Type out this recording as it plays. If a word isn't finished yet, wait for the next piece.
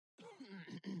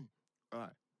All right,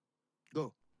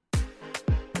 go.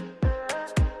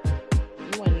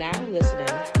 You are now listening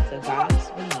to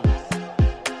Vibes Release.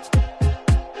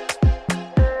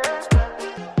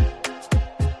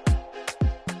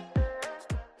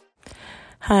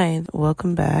 Hi,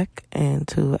 welcome back and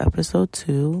to episode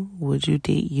 2, Would You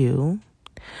Date You?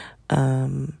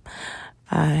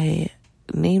 I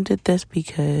named it this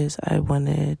because I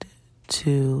wanted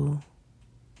to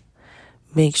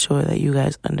make sure that you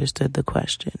guys understood the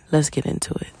question. Let's get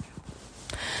into it.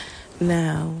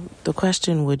 Now, the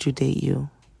question, would you date you?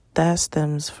 That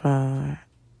stems from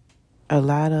a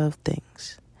lot of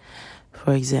things.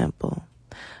 For example,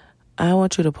 I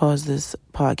want you to pause this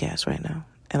podcast right now,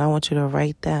 and I want you to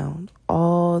write down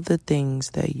all the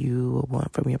things that you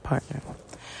want from your partner,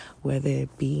 whether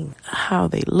it be how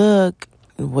they look,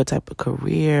 what type of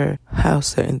career, how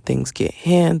certain things get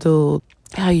handled,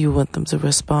 how you want them to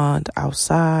respond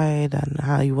outside, and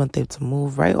how you want them to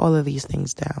move. Write all of these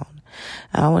things down.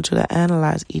 And I want you to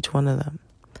analyze each one of them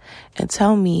and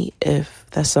tell me if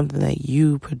that's something that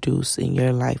you produce in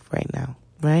your life right now,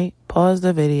 right? Pause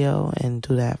the video and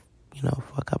do that, for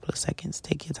a couple of seconds.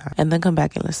 Take your time and then come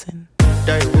back and listen.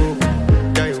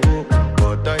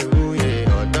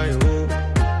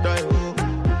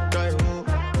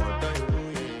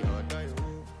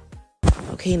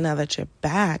 Okay, now that you're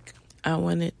back, I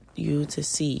wanted you to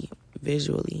see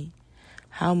visually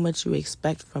how much you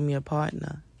expect from your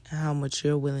partner and how much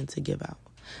you're willing to give out.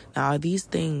 Now, are these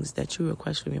things that you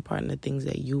request from your partner things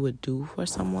that you would do for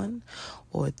someone,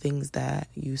 or things that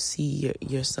you see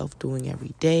yourself doing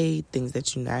every day, things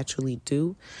that you naturally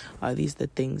do? Are these the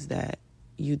things that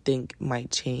you think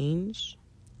might change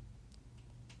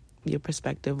your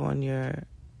perspective on your,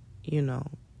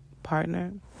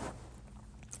 partner?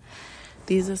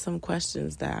 These are some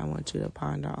questions that I want you to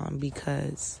ponder on,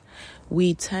 because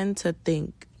we tend to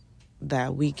think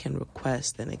that we can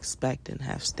request and expect and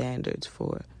have standards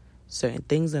for certain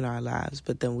things in our lives,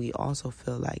 but then we also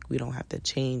feel like we don't have to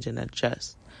change and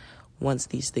adjust once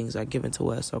these things are given to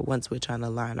us, or once we're trying to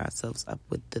line ourselves up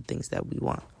with the things that we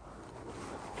want.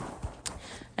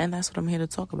 And that's what I'm here to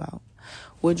talk about.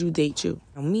 Would you date you?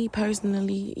 Now, me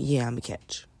personally, yeah, I'm a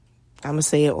catch. I'm going to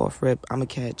say it off rip. I'm a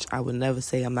catch. I would never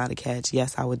say I'm not a catch.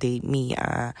 Yes, I would date me.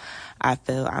 I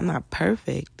feel I'm not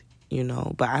perfect,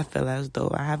 but I feel as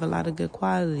though I have a lot of good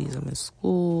qualities. I'm in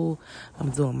school. I'm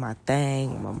doing my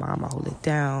thing. My mom, I hold it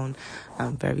down.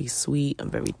 I'm very sweet. I'm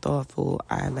very thoughtful.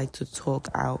 I like to talk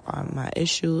out on my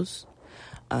issues.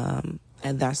 And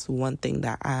that's one thing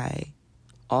that I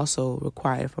also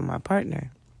require from my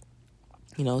partner.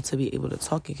 To be able to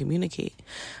talk and communicate.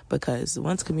 Because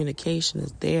once communication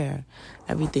is there,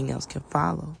 everything else can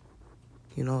follow.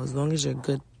 As long as you're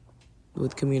good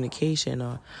with communication,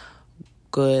 or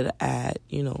good at,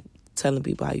 telling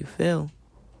people how you feel,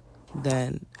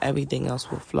 then everything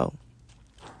else will flow.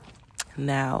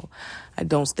 Now, I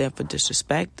don't stand for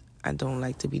disrespect. I don't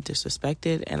like to be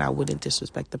disrespected, and I wouldn't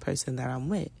disrespect the person that I'm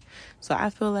with. So I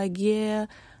feel like,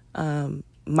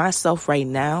 myself right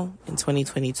now in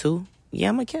 2022,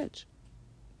 I'm a catch.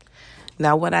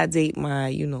 Now, would I date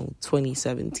my,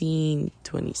 2017,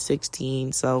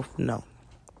 2016 self? No.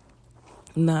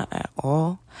 Not at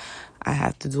all. I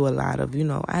have to do a lot of,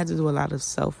 I had to do a lot of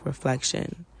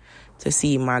self-reflection to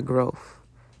see my growth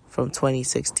from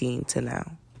 2016 to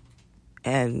now.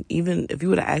 And even if you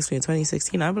would have asked me in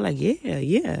 2016, I'd be like,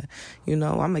 yeah,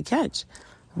 I'm a catch.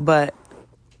 But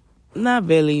not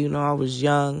really, I was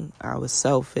young, I was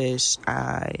selfish,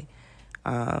 I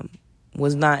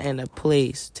was not in a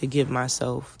place to give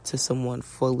myself to someone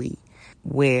fully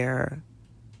where,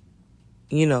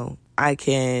 I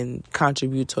can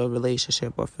contribute to a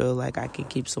relationship or feel like I can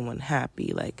keep someone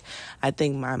happy. Like, I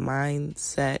think my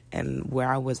mindset and where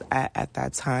I was at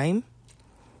that time,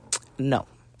 no,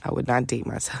 I would not date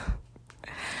myself.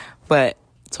 But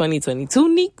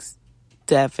 2022 Neeks,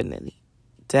 definitely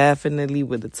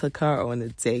would have took her on a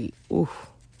date. Ooh,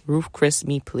 Ruth Chris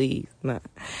me, please. Nah.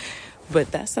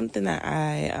 But that's something that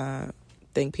I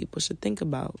think people should think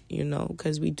about,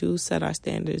 because we do set our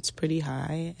standards pretty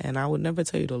high. And I would never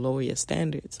tell you to lower your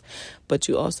standards. But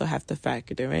you also have to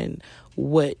factor in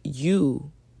what you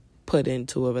put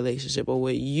into a relationship, or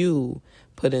what you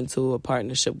put into a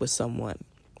partnership with someone.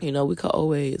 We could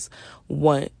always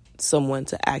want someone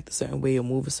to act a certain way, or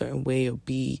move a certain way, or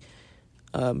be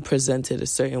presented a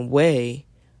certain way.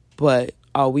 But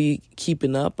are we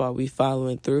keeping up? Are we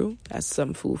following through? That's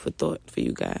some food for thought for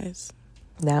you guys.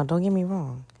 Now, don't get me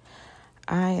wrong.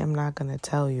 I am not going to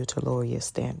tell you to lower your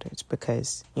standards,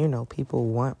 because, people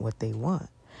want what they want.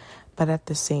 But at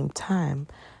the same time,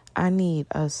 I need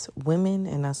us women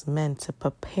and us men to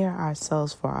prepare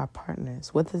ourselves for our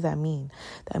partners. What does that mean?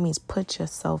 That means put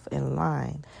yourself in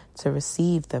line to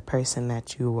receive the person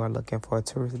that you are looking for,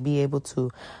 to be able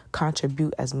to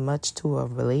contribute as much to a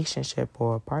relationship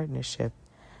or a partnership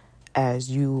as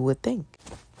you would think.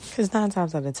 Because 9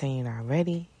 times out of 10, you're not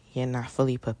ready. You're not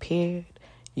fully prepared.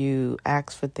 You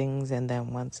ask for things, and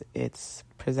then once it's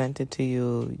presented to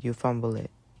you, you fumble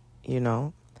it,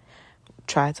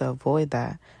 Try to avoid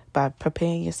that by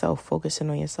preparing yourself, focusing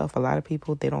on yourself. A lot of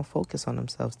people, they don't focus on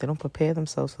themselves. They don't prepare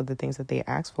themselves for the things that they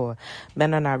ask for.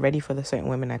 Men are not ready for the certain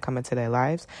women that come into their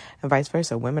lives, and vice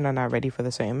versa. Women are not ready for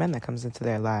the certain men that comes into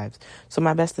their lives. So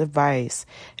my best advice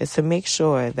is to make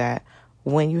sure that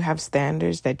when you have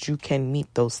standards, that you can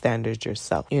meet those standards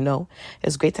yourself.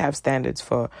 It's great to have standards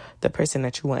for the person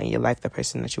that you want in your life, the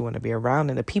person that you want to be around,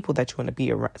 and the people that you want to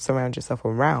be surround yourself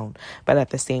around. But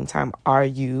at the same time, are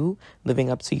you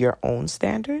living up to your own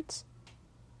standards?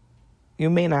 You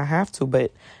may not have to,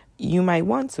 but you might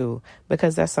want to,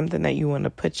 because that's something that you want to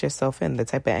put yourself in, the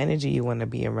type of energy you want to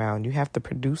be around. You have to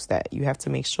produce that. You have to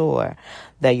make sure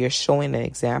that you're showing an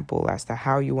example as to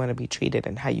how you want to be treated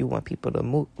and how you want people to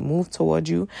move towards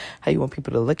you, how you want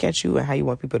people to look at you, and how you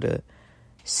want people to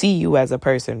see you as a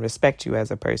person, respect you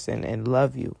as a person, and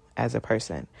love you as a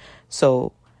person.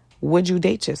 So would you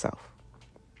date yourself?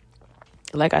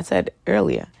 Like I said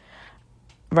earlier,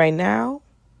 right now,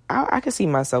 I can see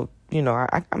myself,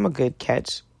 I'm a good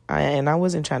catch. And I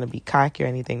wasn't trying to be cocky or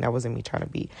anything. That wasn't me trying to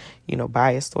be,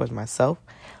 biased towards myself.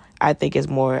 I think it's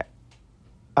more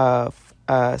of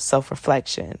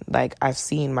self-reflection. Like, I've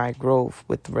seen my growth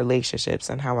with relationships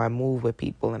and how I move with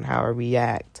people and how I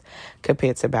react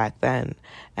compared to back then.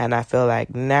 And I feel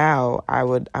like now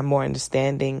I'm more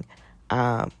understanding,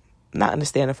 not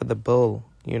understanding for the bull,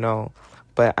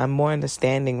 but I'm more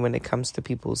understanding when it comes to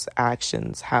people's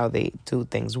actions, how they do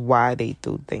things, why they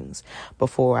do things.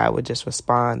 Before, I would just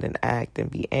respond and act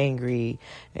and be angry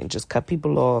and just cut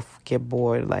people off, get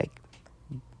bored. Like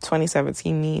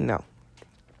 2017 me, no.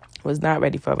 Was not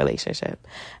ready for a relationship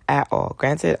at all.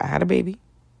 Granted, I had a baby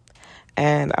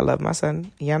and I love my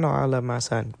son. Y'all know I love my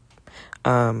son.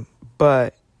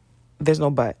 But there's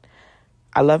no but.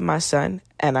 I love my son,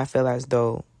 and I feel as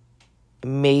though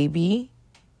maybe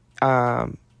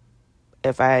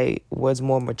if I was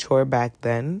more mature back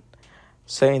then,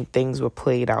 certain things were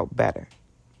played out better.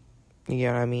 You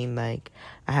know what I mean? Like,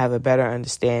 I have a better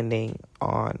understanding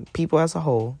on people as a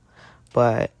whole,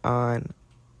 but I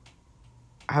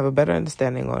have a better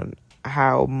understanding on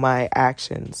how my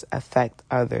actions affect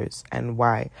others and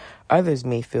why others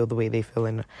may feel the way they feel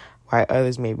and why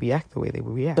others may react the way they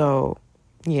react. So,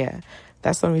 yeah,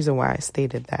 that's the reason why I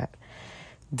stated that.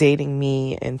 Dating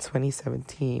me in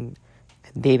 2017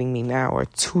 and dating me now are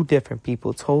two different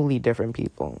people, totally different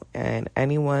people. And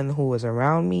anyone who was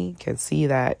around me can see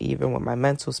that, even with my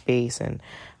mental space and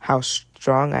how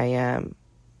strong I am,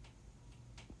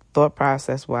 thought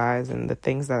process wise, and the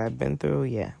things that I've been through.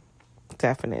 Yeah,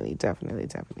 definitely. So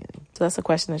that's a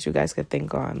question that you guys could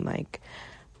think on. Like,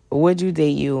 would you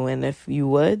date you? And if you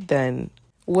would, then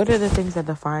what are the things that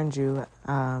defined you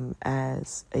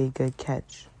as a good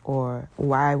catch? Or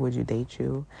why would you date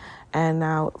you? And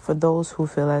now, for those who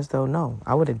feel as though, no,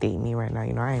 I wouldn't date me right now.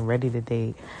 I ain't ready to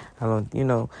date. I don't,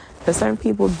 because certain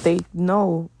people, they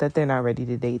know that they're not ready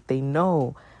to date. They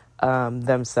know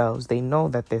themselves. They know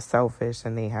that they're selfish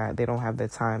and they don't have the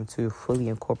time to fully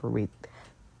incorporate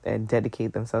and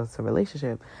dedicate themselves to a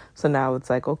relationship. So now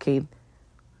it's like, okay,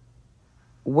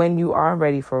 when you are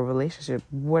ready for a relationship,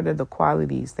 what are the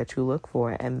qualities that you look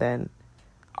for? And then,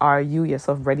 are you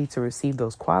yourself ready to receive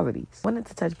those qualities? I wanted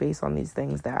to touch base on these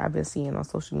things that I've been seeing on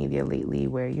social media lately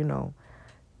where,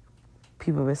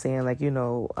 people have been saying, like,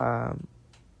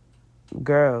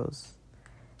 girls,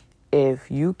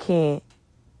 if you can't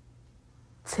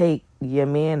take your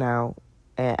man out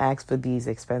and ask for these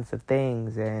expensive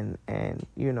things and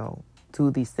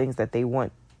do these things that you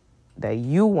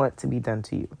want to be done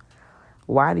to you,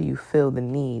 why do you feel the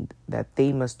need that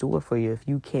they must do it for you if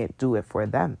you can't do it for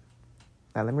them?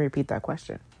 Now, let me repeat that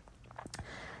question.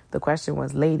 The question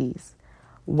was, ladies,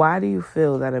 why do you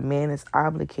feel that a man is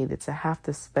obligated to have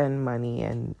to spend money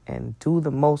and do the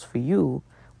most for you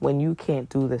when you can't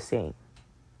do the same?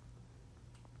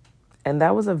 And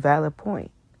that was a valid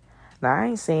point. Now, I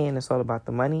ain't saying it's all about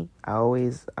the money.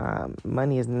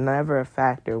 Money is never a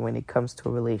factor when it comes to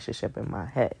a relationship in my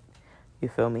head. You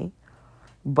feel me?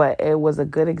 But it was a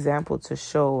good example to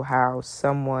show how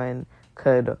someone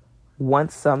could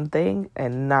want something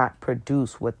and not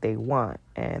produce what they want,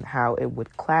 and how it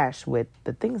would clash with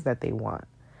the things that they want.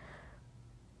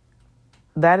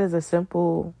 That is a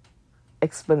simple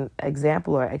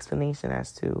example or explanation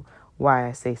as to why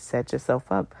I say set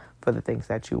yourself up for the things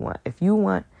that you want. If you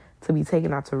want to be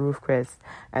taken out to Ruth Chris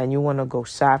and you want to go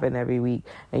shopping every week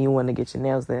and you want to get your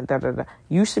nails done,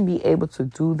 you should be able to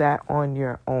do that on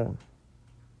your own,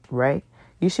 right?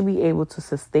 You should be able to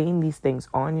sustain these things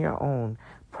on your own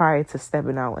prior to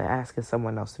stepping out and asking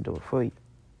someone else to do it for you.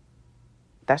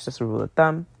 That's just a rule of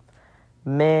thumb,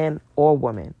 man or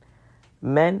woman.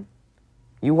 Men,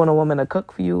 you want a woman to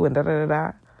cook for you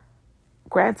and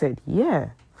Granted, yeah,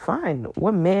 fine.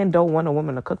 What man don't want a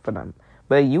woman to cook for them?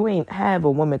 But you ain't have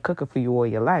a woman cooking for you all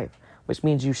your life, which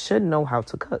means you should know how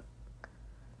to cook.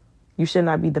 You should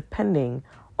not be depending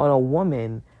on a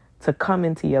woman to come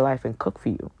into your life and cook for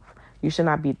you. You should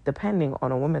not be depending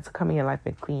on a woman to come in your life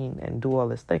and clean and do all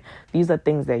this thing. These are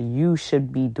things that you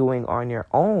should be doing on your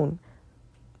own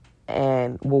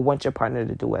and will want your partner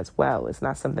to do as well. It's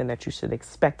not something that you should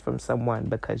expect from someone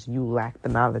because you lack the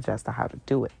knowledge as to how to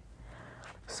do it.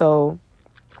 So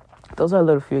those are a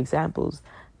little few examples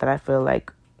that I feel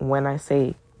like when I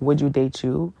say, would you date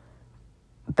you?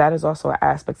 That is also an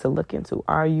aspect to look into.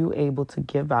 Are you able to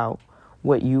give out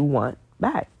what you want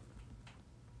back?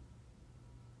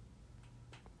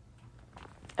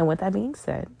 And with that being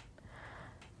said,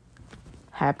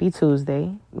 happy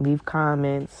Tuesday. Leave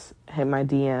comments, hit my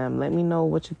DM. Let me know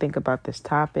what you think about this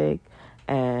topic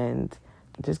and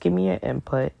just give me your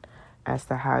input as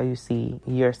to how you see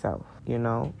yourself, you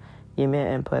know. Give me an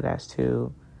input as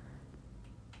to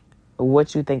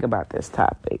what you think about this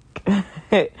topic.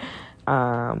 Thank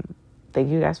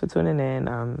you guys for tuning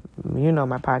in. You know,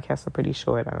 my podcasts are pretty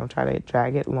short. I don't try to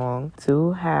drag it long.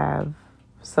 To have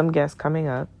some guests coming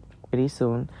up pretty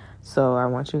soon. So I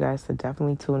want you guys to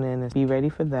definitely tune in and be ready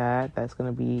for that. That's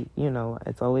going to be, you know,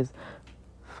 it's always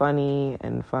funny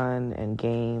and fun and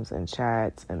games and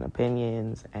chats and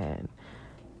opinions and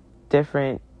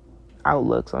different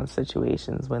outlooks on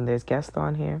situations when there's guests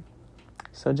on here.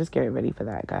 So just get ready for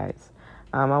that, guys.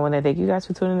 I want to thank you guys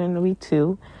for tuning in to week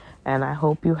 2. And I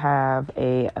hope you have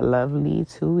a lovely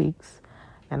 2 weeks.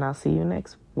 And I'll see you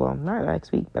not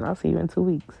next week, but I'll see you in 2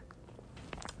 weeks.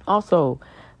 Also,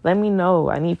 let me know.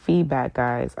 I need feedback,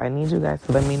 guys. I need you guys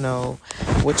to let me know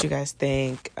what you guys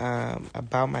think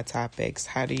about my topics.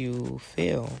 How do you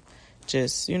feel?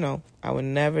 Just, you know, I would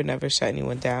never shut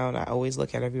anyone down. I always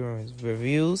look at everyone's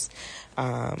reviews.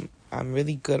 I'm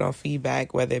really good on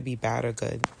feedback, whether it be bad or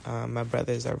good. My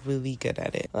brothers are really good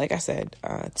at it. Like I said,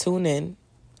 tune in,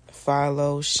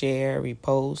 follow, share,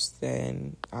 repost,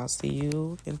 and I'll see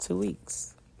you in 2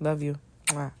 weeks. Love you.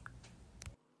 Mwah.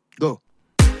 Go.